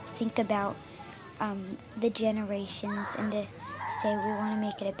think about the generations and to say we want to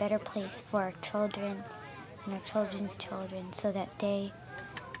make it a better place for our children and our children's children, so that they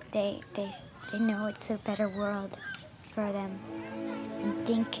know it's a better world for them, and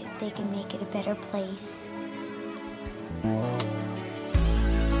think if they can make it a better place.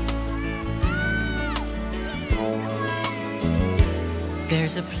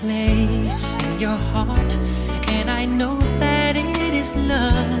 There's a place in your heart, and I know that it is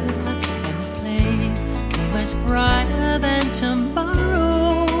love, and this place is much brighter than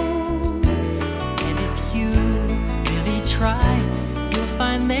tomorrow. And if you really try, you'll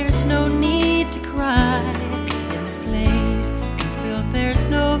find there's no need to cry. In this place, you feel there's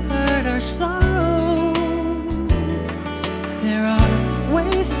no hurt or sorrow. There are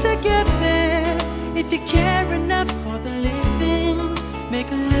ways to get there if you care enough for the living. Make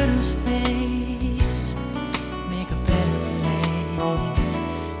a little space, make a better place,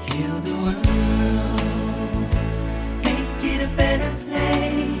 heal the world, make it a better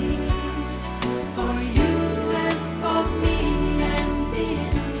place for you and for me and the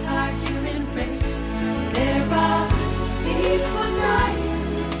entire human race. There are people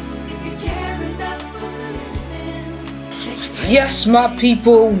dying if you care enough for the living. Yes, my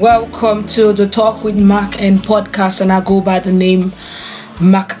people, welcome to the Talk with Mac and podcast, and I go by the name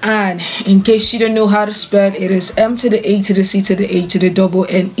Mac-Ann. In case you don't know how to spell, it is M to the A to the C to the A to the double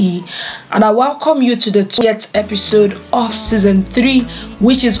N-E. And I welcome you to the 20th episode of season 3,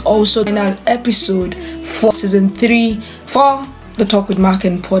 which is also the final episode for season 3 for the Talk with Mac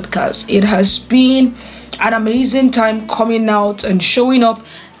and podcast. It has been an amazing time coming out and showing up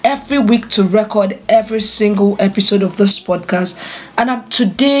every week to record every single episode of this podcast. And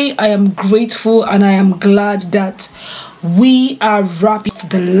today I am grateful and I am glad that we are wrapping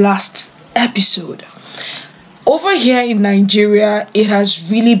the last episode. Over here in Nigeria, it has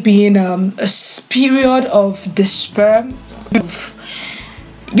really been a period of despair, of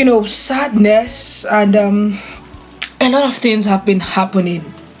sadness, and a lot of things have been happening.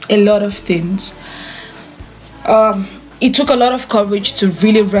 A lot of things. It took a lot of courage to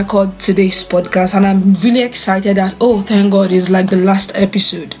really record today's podcast, and I'm really excited that, thank God, it's like the last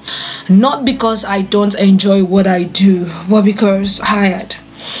episode. Not because I don't enjoy what I do, but because I'm tired.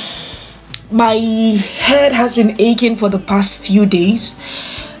 My head has been aching for the past few days.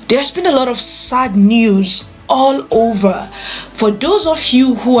 There's been a lot of sad news all over. For those of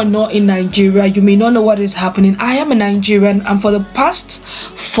you who are not in Nigeria, you may not know what is happening. I am a Nigerian, and for the past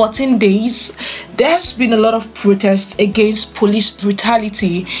 14 days, there's been a lot of protests against police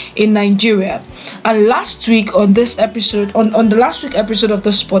brutality in Nigeria. And last week on this episode, on the last week episode of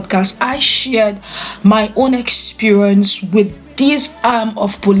this podcast, I shared my own experience with this arm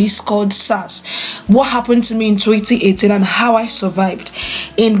of police called SARS, what happened to me in 2018 and how I survived.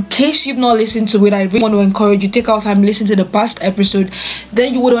 In case you've not listened to it, I really want to encourage you, take out time, listen to the past episode.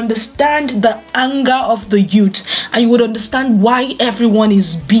 Then you would understand the anger of the youth, and you would understand why everyone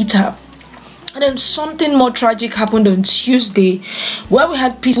is bitter. And then something more tragic happened on Tuesday, where we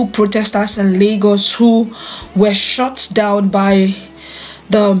had peaceful protesters in Lagos who were shot down by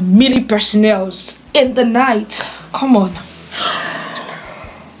the military personnel in the night. Come on.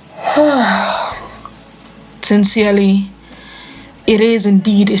 Sincerely, it is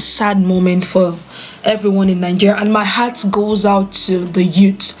indeed a sad moment for everyone in Nigeria, and my heart goes out to the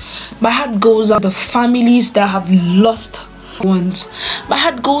youth. My heart goes out to the families that have lost ones. My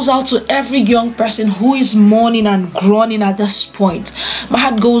heart goes out to every young person who is mourning and groaning at this point. My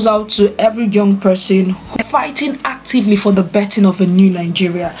heart goes out to every young person who is fighting actively for the betting of a new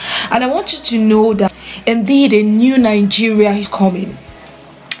Nigeria. And I want you to know that indeed a new Nigeria is coming.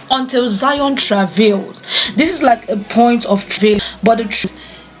 Until Zion travails. This is like a point of travail, but the truth,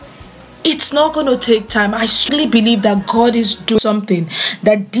 it's not going to take time. I really believe that God is doing something,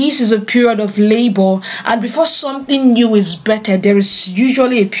 that this is a period of labor, and before something new is better, there is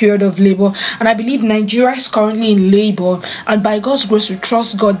usually a period of labor. And I believe Nigeria is currently in labor, and by God's grace we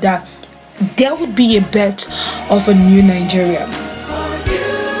trust God that there would be a birth of a new Nigeria.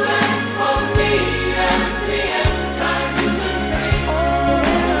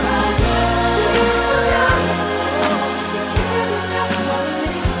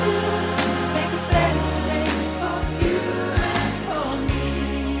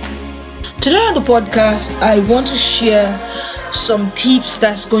 Today on the podcast, I want to share some tips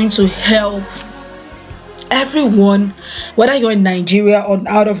that's going to help everyone, whether you're in Nigeria or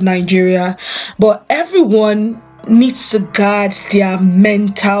out of Nigeria, but everyone needs to guard their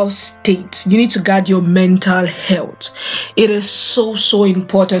mental state. You need to guard your mental health. It is so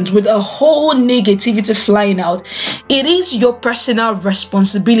important. With a whole negativity flying out, it is your personal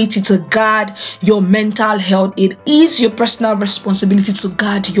responsibility to guard your mental health. It is your personal responsibility to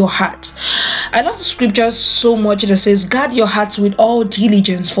guard your heart. I love the scriptures so much that says, guard your heart with all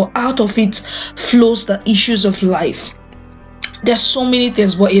diligence, for out of it flows the issues of life. There's so many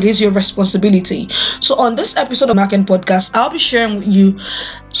things, but it is your responsibility. So on this episode of Marken Podcast, I'll be sharing with you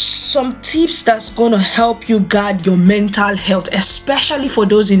some tips that's going to help you guard your mental health, especially for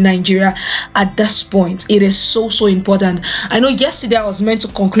those in Nigeria at this point. It is so important. I know yesterday I was meant to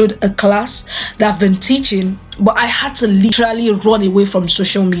conclude a class that I've been teaching, but I had to literally run away from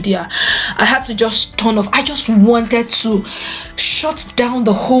social media. I had to just turn off. I just wanted to shut down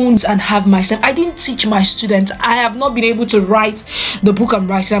the homes and have myself. I didn't teach my students. I have not been able to write the book I'm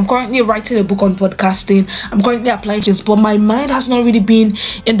writing. I'm currently writing a book on podcasting. I'm currently applying this, but my mind has not really been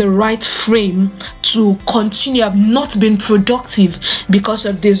in the right frame to continue. I've not been productive because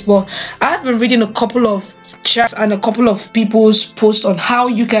of this, but I've been reading a couple of chats and a couple of people's posts on how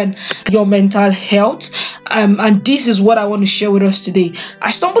you can your mental health, and this is what I want to share with us today.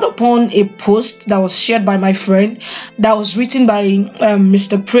 I stumbled upon a post that was shared by my friend that was written by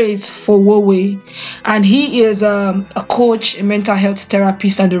Mr. Praise for Wowe, and he is a coach, a mental health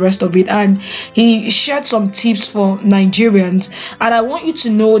therapist, and the rest of it, and he shared some tips for Nigerians. And I want you to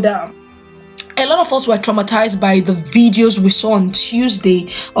know that a lot of us were traumatized by the videos we saw on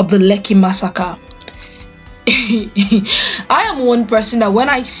Tuesday of the Lekki massacre. I am one person that when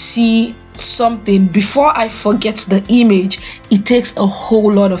I see something, before I forget the image, it takes a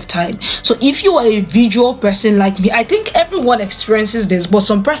whole lot of time. So if you are a visual person like me, I think everyone experiences this, but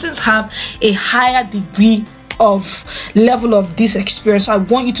some persons have a higher degree of level of this experience. I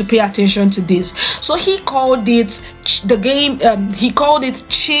want you to pay attention to this. So he called it he called it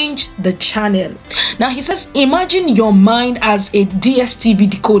change the channel. Now he says, imagine your mind as a DSTV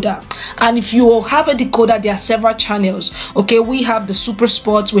decoder, and if you have a decoder, there are several channels. Okay, we have the Super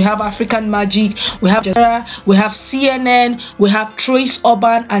Sports, we have African Magic, we have Jazeera, we have CNN, we have Trace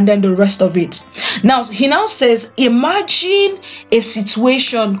Urban, and then the rest of it. Now he says, imagine a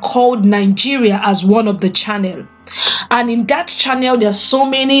situation called Nigeria as one of the channels. And in that channel, there's so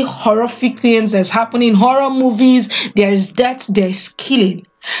many horrific things that's happening, horror movies, there's death, there's killing.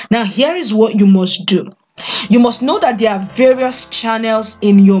 Now here is what you must do. You must know that there are various channels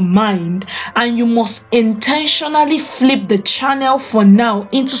in your mind, and you must intentionally flip the channel for now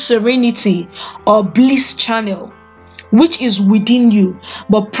into serenity or bliss channel, which is within you,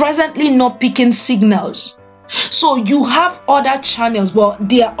 but presently not picking signals. So you have other channels, but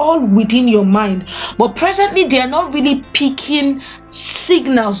they are all within your mind, but presently they are not really picking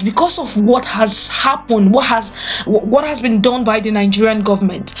signals because of what has happened, what has been done by the Nigerian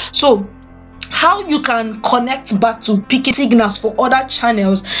government. So how you can connect back to picking signals for other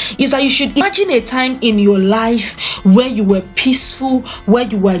channels is that you should imagine a time in your life where you were peaceful, where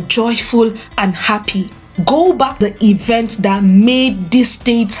you were joyful and happy. Go back the events that made these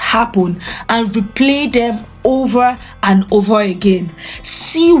states happen and replay them over and over again.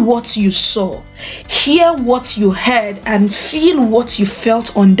 See what you saw, hear what you heard, and feel what you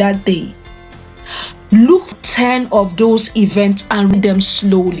felt on that day. Look 10 of those events and read them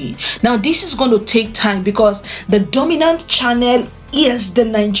slowly. Now this is going to take time because the dominant channel is the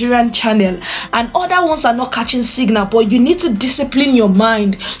Nigerian channel, and other ones are not catching signal, but you need to discipline your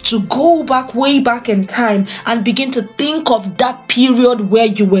mind to go back, way back in time, and begin to think of that period where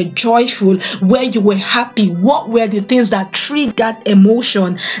you were joyful, where you were happy. What were the things that triggered that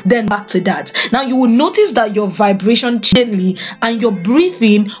emotion? Then back to that. Now you will notice that your vibration gently and your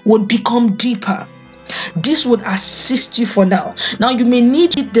breathing would become deeper. This would assist you for now. Now you may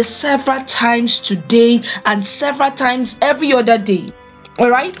need it the several times today and several times every other day. All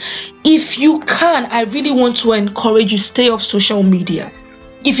right, if you can, I really want to encourage you, stay off social media.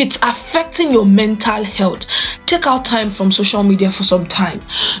 If it's affecting your mental health, take out time from social media for some time.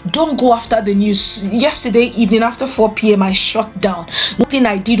 Don't go after the news. Yesterday evening after 4 p.m. I shut down. One thing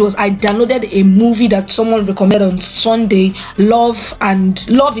I did was I downloaded a movie that someone recommended on Sunday, Love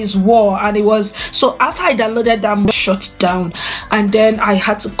is War, and it was, so after I downloaded that, I shut down, and then I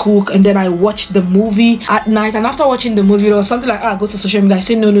had to cook, and then I watched the movie at night. And after watching the movie, it was something like, I go to social media. I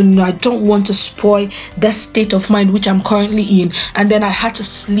say no, I don't want to spoil the state of mind which I'm currently in. And then I had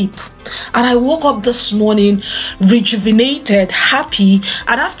to sleep, and I woke up this morning rejuvenated, happy.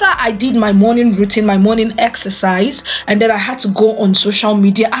 And after I did my morning routine, my morning exercise, and then I had to go on social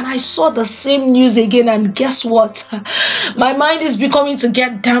media, and I saw the same news again. And guess what? My mind is becoming to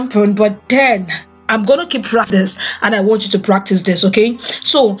get dampened, but then I'm gonna keep practice this, and I want you to practice this. Okay,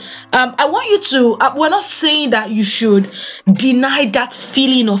 so I want you to. We're not saying that you should deny that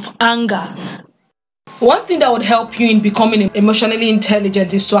feeling of anger. One thing that would help you in becoming emotionally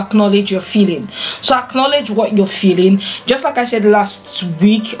intelligent is to acknowledge your feeling. So acknowledge what you're feeling. Just like I said last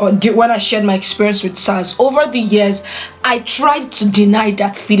week, or when I shared my experience with SARS, over the years, I tried to deny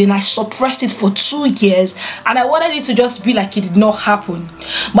that feeling. I suppressed it for 2 years, and I wanted it to just be like it did not happen.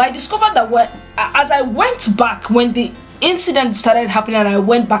 But I discovered that as I went back, when the incident started happening and I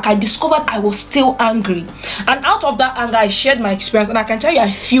went back, I discovered I was still angry. And out of that anger, I shared my experience, and I can tell you I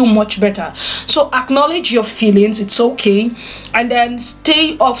feel much better. So acknowledge your feelings, it's okay. And then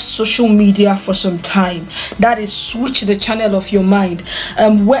stay off social media for some time. That is, switch the channel of your mind.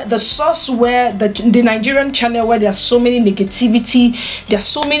 Where the source, where the Nigerian channel, where there are so many negativity, there are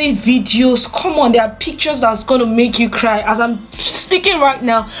so many videos. Come on, there are pictures that's going to make you cry. As I'm speaking right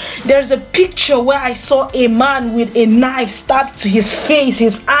now, there's a picture where I saw a man with a knife stabbed to his face,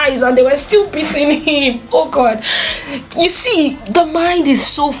 his eyes, and they were still beating him. Oh God. You see, the mind is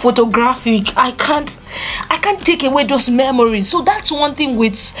so photographic. I can't take away those memories. So that's one thing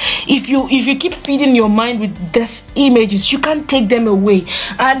with, if you keep feeding your mind with these images, you can't take them away.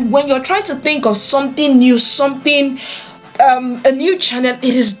 And when you're trying to think of something new, a new channel,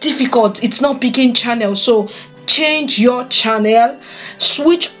 it is difficult. It's not picking channel. So change your channel,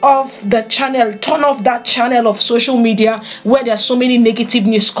 switch off the channel, turn off that channel of social media where there's so many negative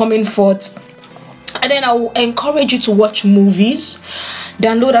news coming forth. And then I will encourage you to watch movies.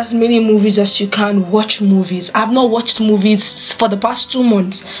 Download as many movies as you can. Watch movies. I've not watched movies for the past 2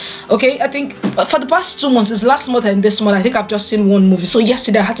 months. Okay, I think for the past 2 months, it's last month and this month, I think I've just seen one movie. So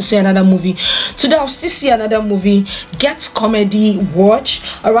yesterday I had to see another movie. Today I'll still see another movie. Get comedy, watch.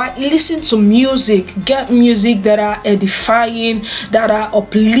 All right, listen to music. Get music that are edifying, that are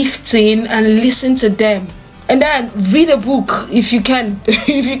uplifting, and listen to them. And then read a book if you can.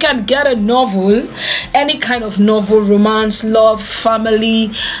 If you can, get a novel, any kind of novel, romance, love,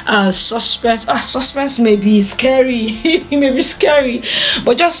 family, suspense. Suspense may be scary. It may be scary,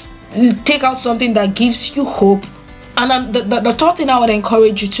 but just take out something that gives you hope. And the third thing I would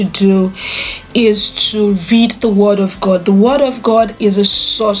encourage you to do is to read the Word of God. The Word of God is a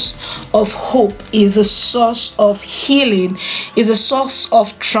source of hope, is a source of healing, is a source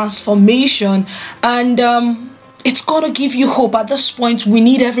of transformation, and it's going to give you hope. At this point, we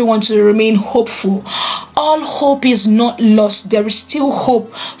need everyone to remain hopeful. All hope is not lost. There is still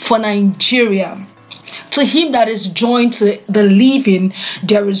hope for Nigeria. To him that is joined to the living,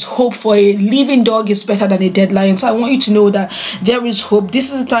 there is hope. For a living dog is better than a dead lion. So I want you to know that there is hope.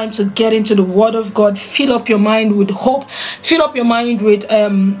 This is the time to get into the Word of God. Fill up your mind with hope. Fill up your mind with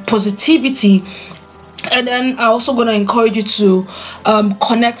positivity. And then I'm also going to encourage you to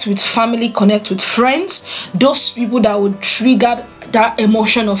connect with family, connect with friends, those people that would trigger that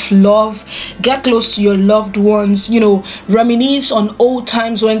emotion of love. Get close to your loved ones, reminisce on old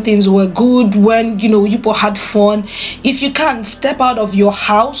times when things were good, when you people had fun. If you can, step out of your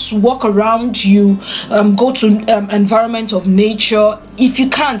house, walk around you, go to environment of nature. If you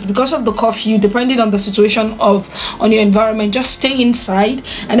can't, because of the curfew, depending on the situation on your environment, just stay inside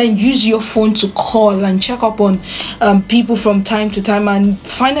and then use your phone to call and check up on people from time to time. And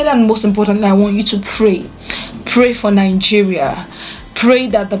finally, and most importantly, I want you to pray for Nigeria. Pray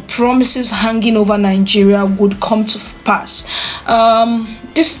that the promises hanging over Nigeria would come to pass.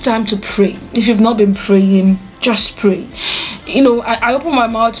 This is time to pray. If you've not been praying, just pray. I open my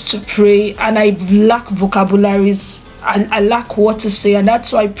mouth to pray and I lack vocabularies. I lack what to say, and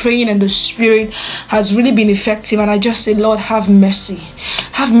that's why praying in the Spirit has really been effective. And I just say, Lord, have mercy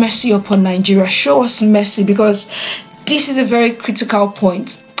upon Nigeria. Show us mercy, because this is a very critical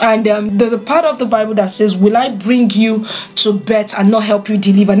point. And there's a part of the Bible that says, will I bring you to birth and not help you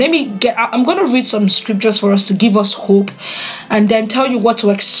deliver? I'm going to read some scriptures for us to give us hope, and then tell you what to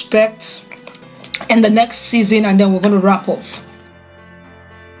expect in the next season, and then we're going to wrap up.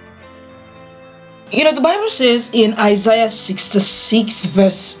 The Bible says in Isaiah 66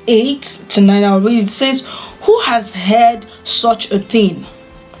 verse 8 to 9, I'll read. It says, who has heard such a thing?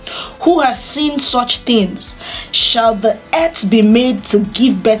 Who has seen such things? Shall the earth be made to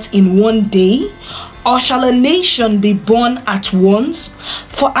give birth in one day? Or shall a nation be born at once?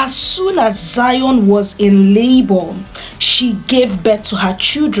 For as soon as Zion was in labor, she gave birth to her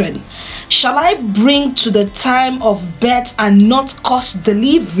children. Shall I bring to the time of birth and not cause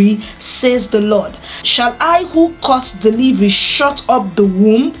delivery, says the Lord? Shall I who cause delivery shut up the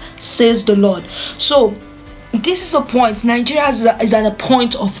womb, says the Lord? So This is a point. Nigeria is at a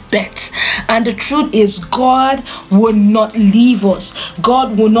point of bet, and the truth is, God will not leave us.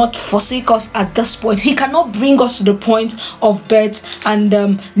 God will not forsake us at this point. He cannot bring us to the point of bet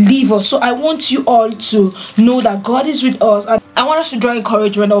and leave us. So I want you all to know that God is with us, and I want us to draw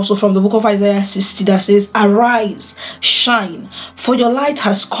encouragement also from the book of Isaiah 60 that says, "Arise, shine, for your light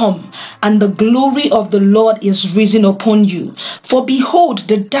has come, and the glory of the Lord is risen upon you. For behold,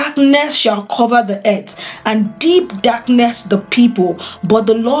 the darkness shall cover the earth, and deep darkness the people, but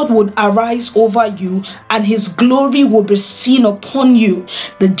the Lord would arise over you, and his glory will be seen upon you.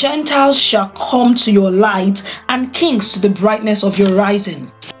 The Gentiles shall come to your light, and kings to the brightness of your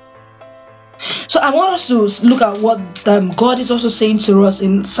rising." So I want us to look at what God is also saying to us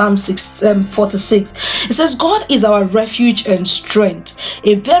in Psalm 46. It says, "God is our refuge and strength,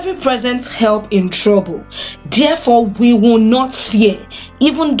 a very present help in trouble. Therefore we will not fear,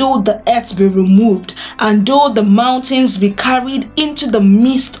 even though the earth be removed, and though the mountains be carried into the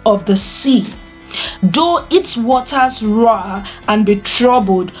midst of the sea. Though its waters roar and be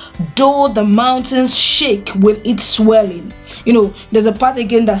troubled, though the mountains shake with its swelling." There's a part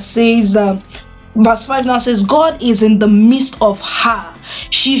again that says, verse 5 now says, "God is in the midst of her.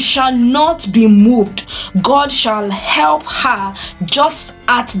 She shall not be moved. God shall help her just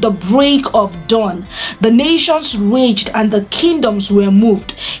at the break of dawn. The nations raged and the kingdoms were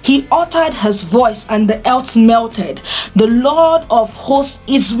moved. He uttered his voice and the earth melted. The Lord of hosts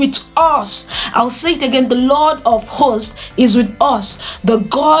is with us." I'll say it again. The Lord of hosts is with us. The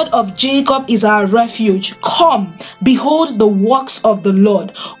God of Jacob is our refuge. Come, behold the works of the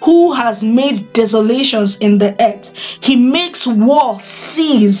Lord, who has made desolations in the earth. He makes war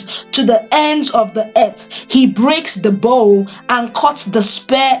cease to the ends of the earth. He breaks the bow and cuts the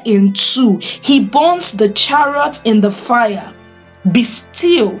spear in two. He burns the chariot in the fire. Be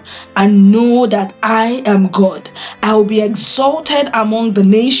still and know that I am God. I will be exalted among the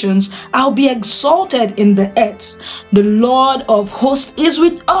nations. I will be exalted in the earth. The Lord of hosts is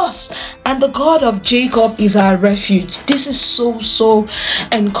with us, and the God of Jacob is our refuge. This is so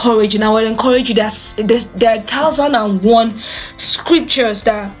encouraging. I would encourage you that there are 1,001 scriptures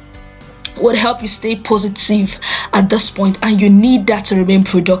that would help you stay positive at this point, and you need that to remain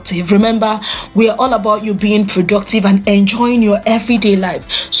productive. Remember, we are all about you being productive and enjoying your everyday life.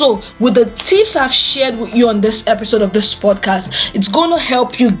 So with the tips I've shared with you on this episode of this podcast, it's going to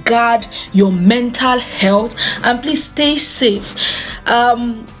help you guard your mental health, and please stay safe.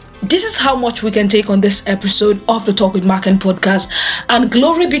 This is how much we can take on this episode of the Talk with Mark-Ann podcast, and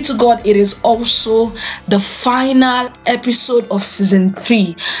glory be to God, it is also the final episode of season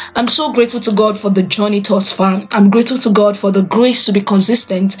 3. I'm so grateful to God for the journey thus far. I'm grateful to God for the grace to be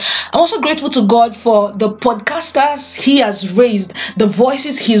consistent. I'm also grateful to God for the podcasters he has raised, the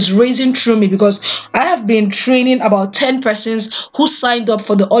voices he is raising through me, because I have been training about 10 persons who signed up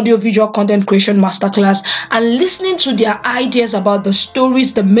for the audiovisual content creation masterclass, and listening to their ideas about the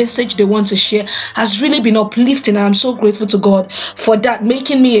stories, the message they want to share has really been uplifting, and I'm so grateful to God for that,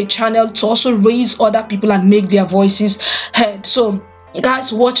 making me a channel to also raise other people and make their voices heard. So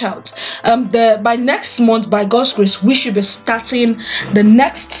guys, watch out. By next month, by God's grace, we should be starting the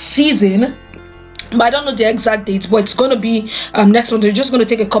next season. But I don't know the exact date, but it's going to be next month. We're just going to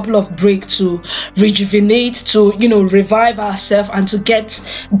take a couple of breaks to rejuvenate, to revive ourselves, and to get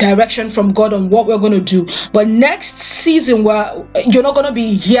direction from God on what we're going to do. But next season, you're not going to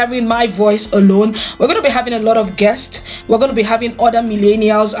be hearing my voice alone. We're going to be having a lot of guests. We're going to be having other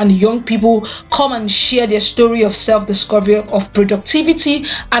millennials and young people come and share their story of self-discovery, of productivity,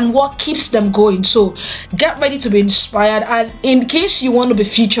 and what keeps them going. So get ready to be inspired. And in case you want to be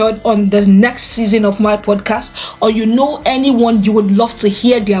featured on the next season of my podcast, or anyone you would love to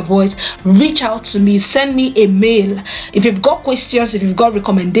hear their voice, reach out to me, send me a mail. If you've got questions, if you've got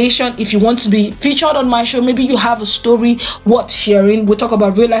recommendation, if you want to be featured on my show, maybe you have a story worth sharing, we talk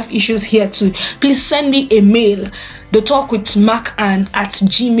about real life issues here too, please send me a mail,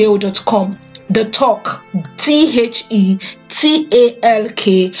 thetalkwithmarkann@gmail.com. The Talk,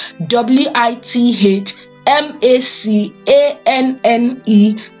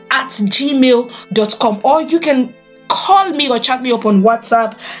 TheTalkMakanne@gmail.com, or you can call me or chat me up on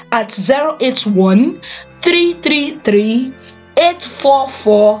WhatsApp at 081 333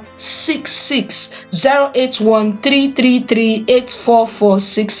 84466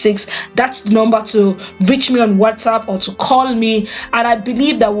 081-333-84466. That's the number to reach me on WhatsApp or to call me, and I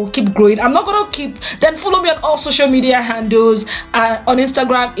believe that we'll keep growing. I'm not gonna then follow me on all social media handles. On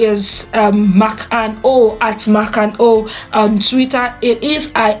Instagram is MarkAnn@MarkAnn. On Twitter it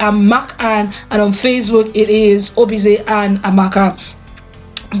is I am MarkAnn, and on Facebook it is Obize and Amaka.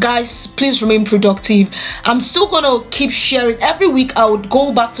 guys, please remain productive. I'm still gonna keep sharing every week. I would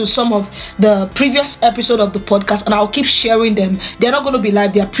go back to some of the previous episode of the podcast and I'll keep sharing them. They're not gonna be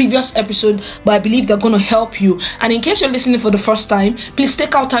live, they're previous episode, but I believe they're gonna help you. And in case you're listening for the first time, please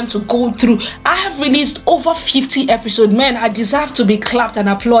take out time to go through. I have released over 50 episodes. Man, I deserve to be clapped and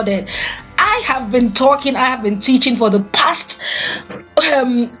applauded. I have been talking, I have been teaching for the past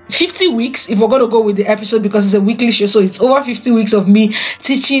 50 weeks, if we're going to go with the episode, because it's a weekly show, so it's over 50 weeks of me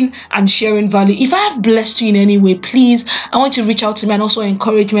teaching and sharing value. If I have blessed you in any way, please, I want you to reach out to me and also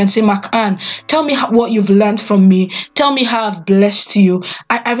encourage me and say, McAnn, tell me what you've learned from me. Tell me how I've blessed you.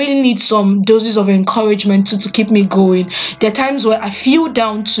 I really need some doses of encouragement to keep me going. There are times where I feel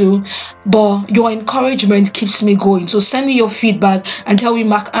down too, but your encouragement keeps me going. So send me your feedback and tell me,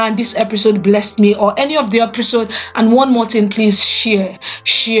 McAnn, this episode blessed me, or any of the episode. And one more thing, please share.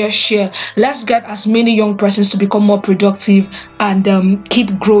 Let's get as many young persons to become more productive and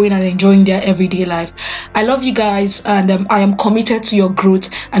keep growing and enjoying their everyday life. I love you guys, and I am committed to your growth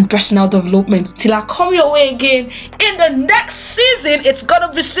and personal development. Till I come your way again in the next season. It's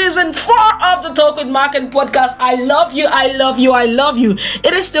gonna be season 4 of the Talk with McAnn podcast. I love you.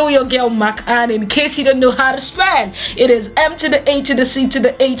 It is still your girl McAnn. In case you don't know how to spell, it is M to the A to the C to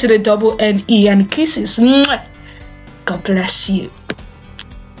the A to the double N E, and kisses. God bless you.